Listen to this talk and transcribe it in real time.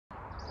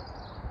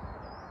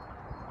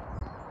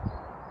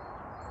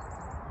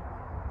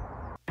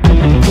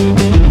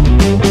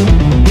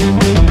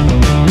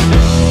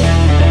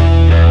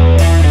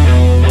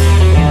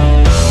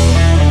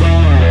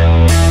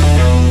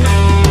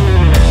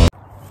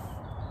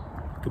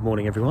Good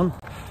morning everyone,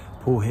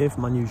 Paul here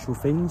from Unusual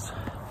Things.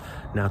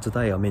 Now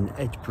today I'm in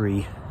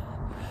Edgebury,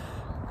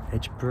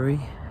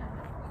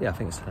 yeah I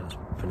think it's how it's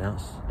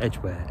pronounced,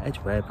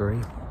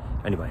 Edgebury,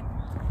 anyway,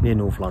 near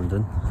North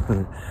London.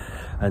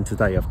 And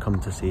today I've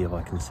come to see if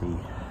I can see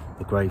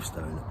the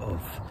gravestone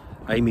of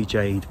Amy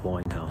Jade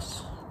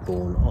Winehouse,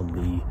 born on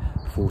the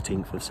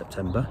 14th of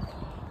September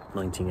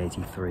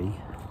 1983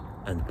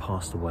 and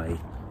passed away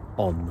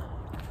on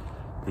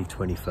the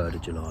 23rd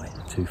of July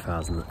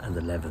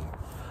 2011.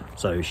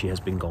 So she has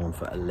been gone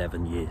for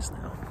 11 years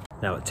now.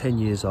 Now at 10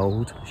 years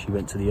old, she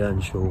went to the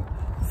Earnshaw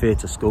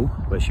Theatre School,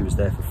 where she was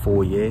there for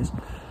 4 years.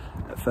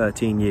 At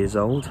 13 years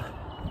old,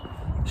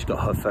 she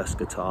got her first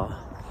guitar,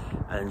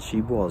 and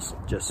she was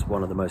just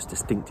one of the most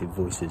distinctive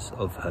voices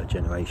of her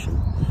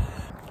generation.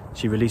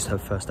 She released her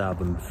first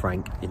album,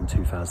 Frank, in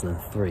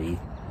 2003,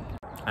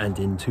 and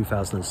in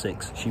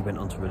 2006 she went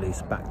on to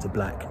release Back to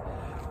Black,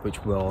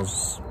 which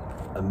was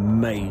a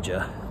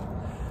major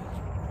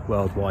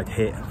worldwide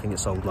hit. I think it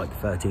sold like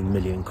 13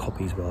 million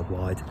copies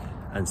worldwide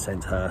and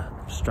sent her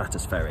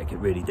stratospheric, it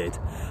really did.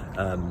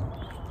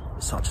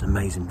 Such an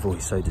amazing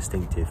voice, so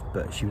distinctive,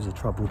 but she was a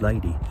troubled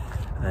lady,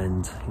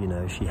 and you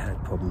know, she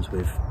had problems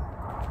with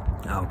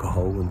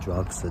alcohol and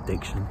drugs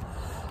addiction,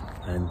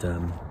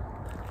 and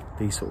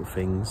these sort of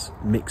things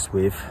mixed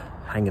with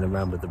hanging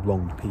around with the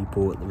wrong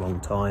people at the wrong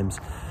times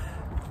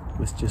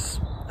was just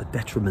a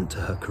detriment to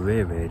her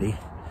career, really.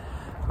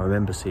 I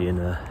remember seeing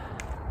a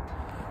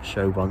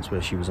show once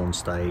where she was on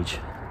stage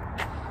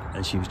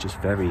and she was just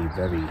very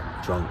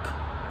drunk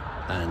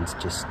and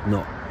just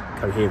not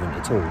coherent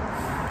at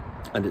all.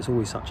 And it's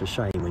always such a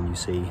shame when you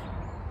see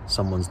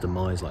someone's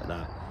demise like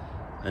that,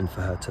 and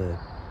for her to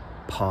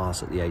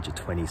pass at the age of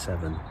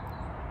 27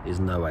 is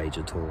no age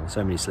at all.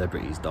 So many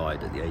celebrities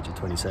died at the age of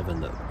 27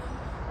 that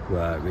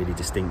were really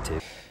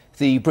distinctive.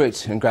 The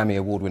Brit and Grammy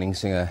award-winning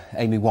singer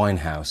Amy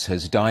Winehouse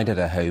has died at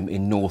her home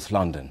in North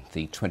London.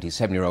 The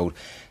 27-year-old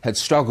had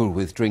struggled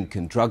with drink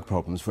and drug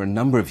problems for a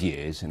number of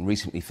years and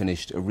recently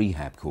finished a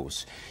rehab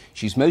course.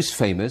 She's most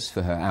famous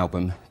for her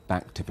album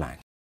Back to Black.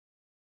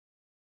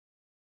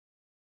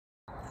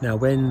 Now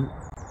when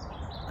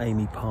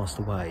Amy passed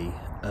away,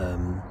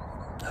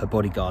 her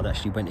bodyguard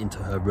actually went into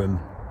her room,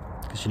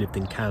 because she lived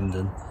in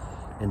Camden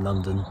in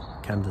London,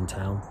 Camden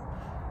Town,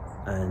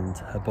 and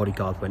her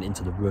bodyguard went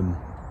into the room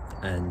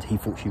and he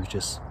thought she was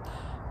just,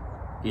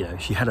 you know,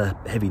 she had a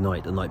heavy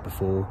night the night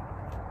before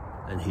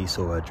and he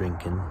saw her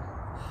drinking,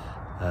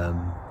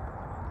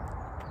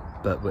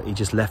 but he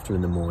just left her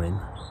in the morning,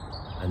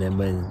 and then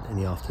when in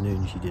the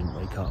afternoon she didn't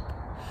wake up,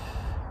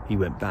 he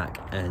went back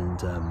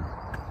and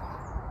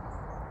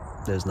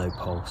there's no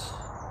pulse.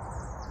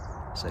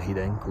 So he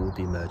then called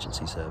the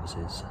emergency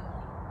services,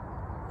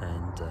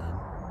 and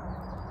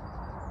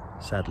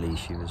sadly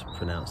she was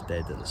pronounced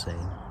dead at the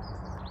scene.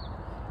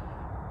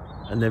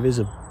 And there is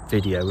a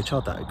video, which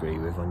I don't agree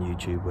with, on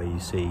YouTube, where you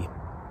see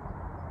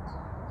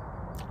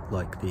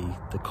like the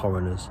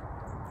coroners,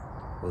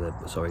 or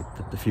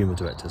the funeral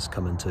directors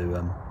coming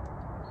to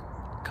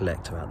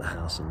collect her out the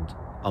house, and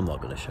I'm not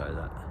going to show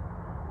that,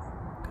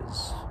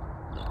 because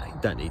no, you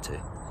don't need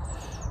to.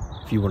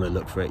 If you want to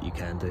look for it, you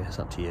can do, it's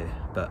up to you.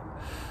 But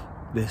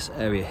this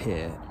area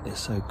here is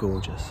so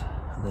gorgeous.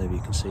 I don't know if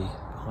you can see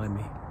behind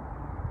me.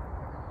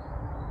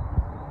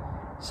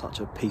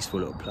 Such a peaceful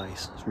little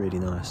place, it's really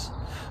nice.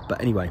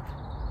 But anyway,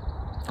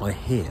 I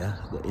hear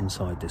that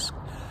inside this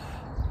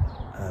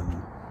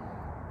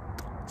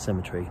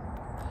cemetery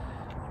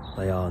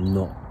they are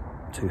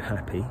not too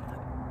happy,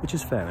 which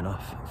is fair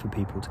enough for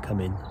people to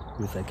come in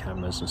with their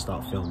cameras and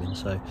start filming,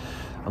 so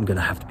I'm going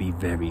to have to be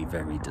very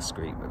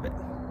discreet with it,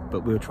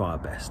 but we'll try our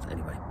best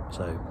anyway.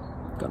 So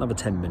got another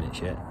 10 minutes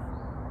yet,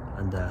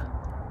 and then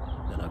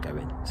I'll go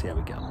in, see how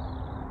we get on.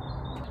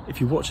 If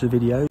you watch the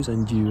videos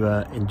and you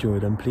enjoy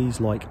them,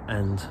 please like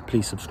and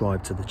please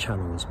subscribe to the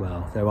channel as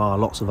well. There are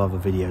lots of other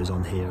videos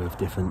on here of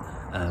different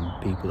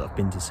people that I've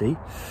been to see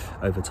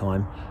over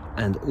time,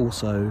 and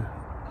also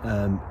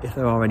if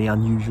there are any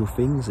unusual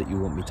things that you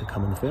want me to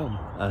come and film.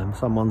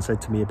 Someone said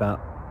to me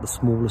about the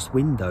smallest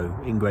window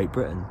in Great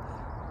Britain,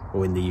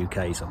 or in the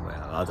UK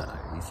somewhere, I don't know,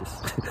 it's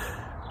just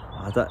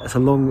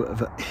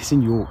it's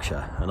in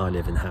Yorkshire and I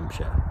live in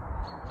Hampshire.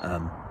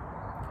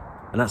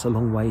 And that's a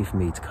long way for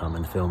me to come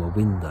and film a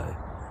window.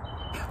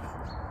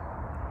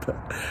 But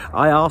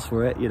I asked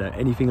for it, you know,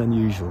 anything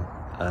unusual,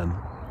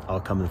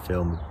 I'll come and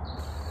film.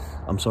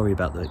 I'm sorry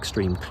about the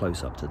extreme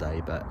close-up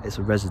today, but it's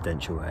a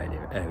residential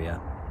area.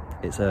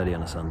 It's early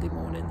on a Sunday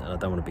morning, and I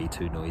don't want to be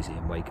too noisy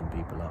and waking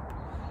people up.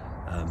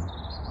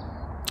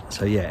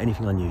 So yeah,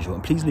 anything unusual.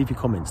 And please leave your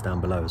comments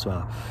down below as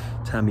well.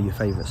 Tell me your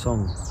favourite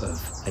song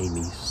of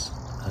Amy's.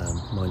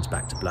 Mine's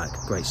Back to Black,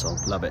 great song,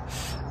 love it.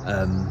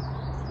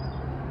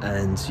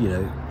 And you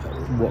know,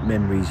 what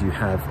memories you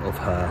have of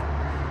her,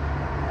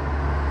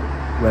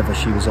 whether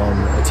she was on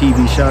a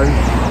TV show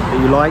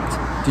that you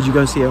liked. Did you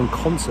go and see her in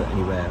concert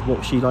anywhere? What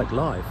was she like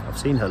live? I've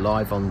seen her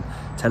live on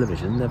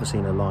television, never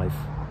seen her live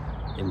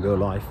in real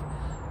life,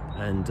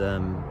 and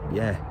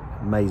yeah,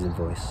 amazing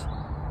voice.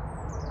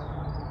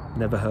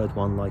 Never heard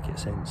one like it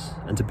since.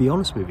 And to be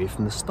honest with you,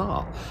 from the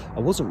start, I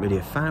wasn't really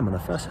a fan when I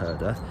first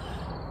heard her.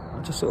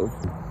 I just sort of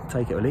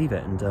take it or leave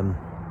it. And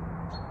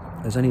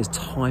as only as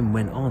time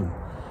went on,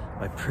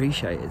 I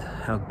appreciated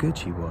how good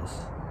she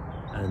was.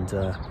 And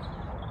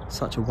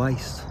such a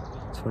waste.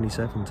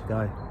 27 to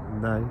go.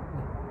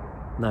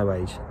 No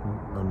age,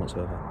 none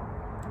whatsoever.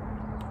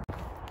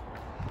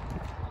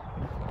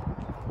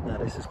 Now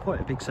this is quite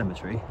a big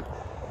cemetery,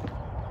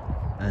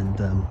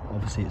 and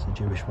obviously it's a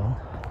Jewish one,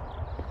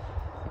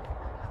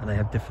 and they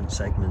have different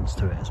segments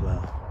to it as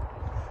well,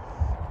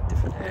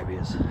 different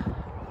areas,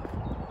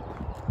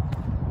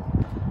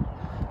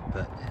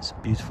 but it's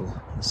beautiful.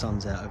 The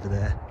sun's out over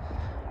there.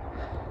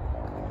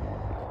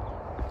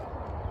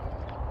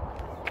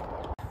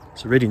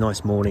 It's a really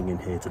nice morning in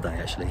here today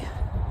actually,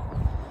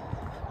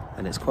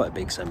 and it's quite a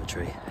big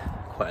cemetery,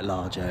 quite a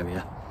large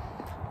area,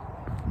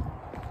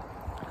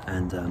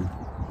 and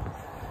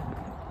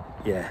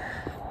yeah,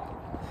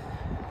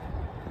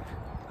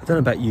 I don't know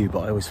about you, but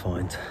I always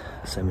find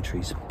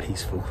cemeteries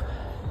peaceful,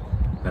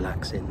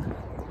 relaxing.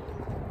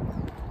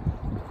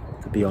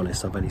 To be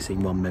honest, I've only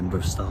seen one member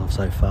of staff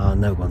so far.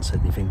 No one said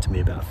anything to me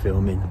about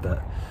filming,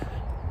 but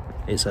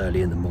it's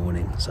early in the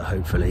morning, so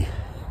hopefully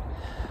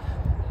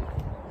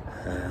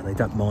they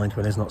don't mind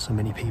when there's not so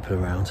many people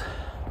around.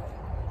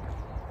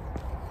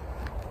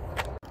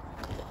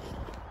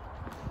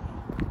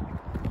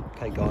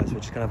 Okay guys,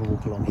 we're just going to have a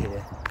walk along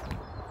here.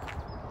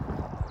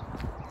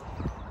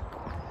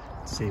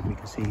 See if we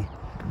can see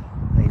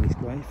Amy's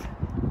grave.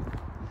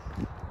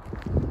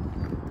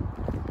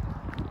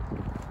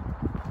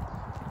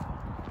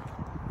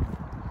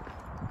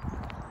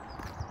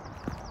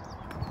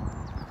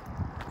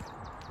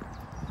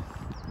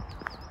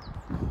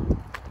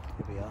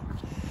 Here we are.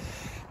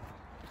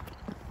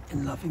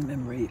 In loving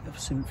memory of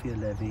Cynthia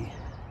Levy,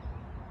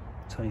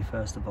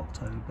 21st of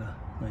October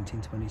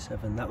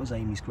 1927. That was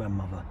Amy's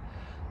grandmother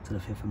to the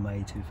 5th of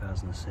May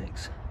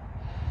 2006.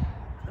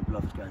 Her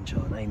beloved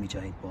grandchild, Amy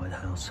Jane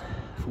Winehouse,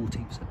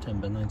 14th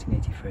September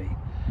 1983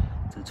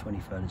 to the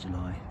 23rd of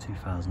July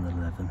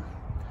 2011.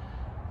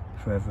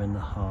 Forever in the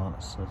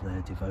hearts of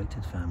their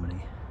devoted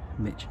family,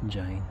 Mitch and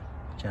Jane,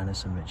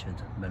 Janice and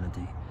Richard,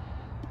 Melody,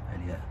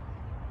 Elliot,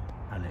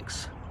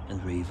 Alex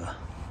and Reva.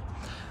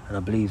 And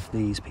I believe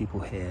these people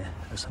here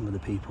are some of the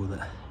people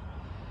that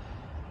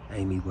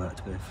Amy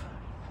worked with.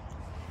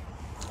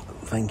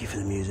 Thank you for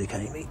the music,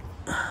 Amy.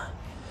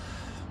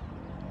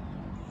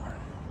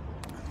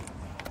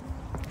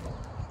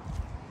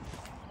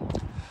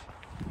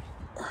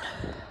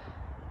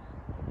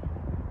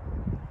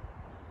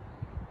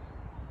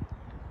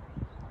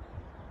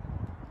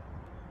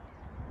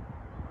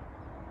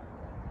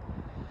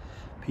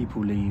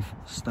 People leave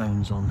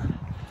stones on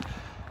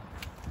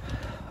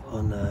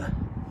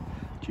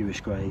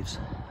Jewish graves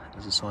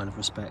as a sign of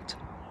respect.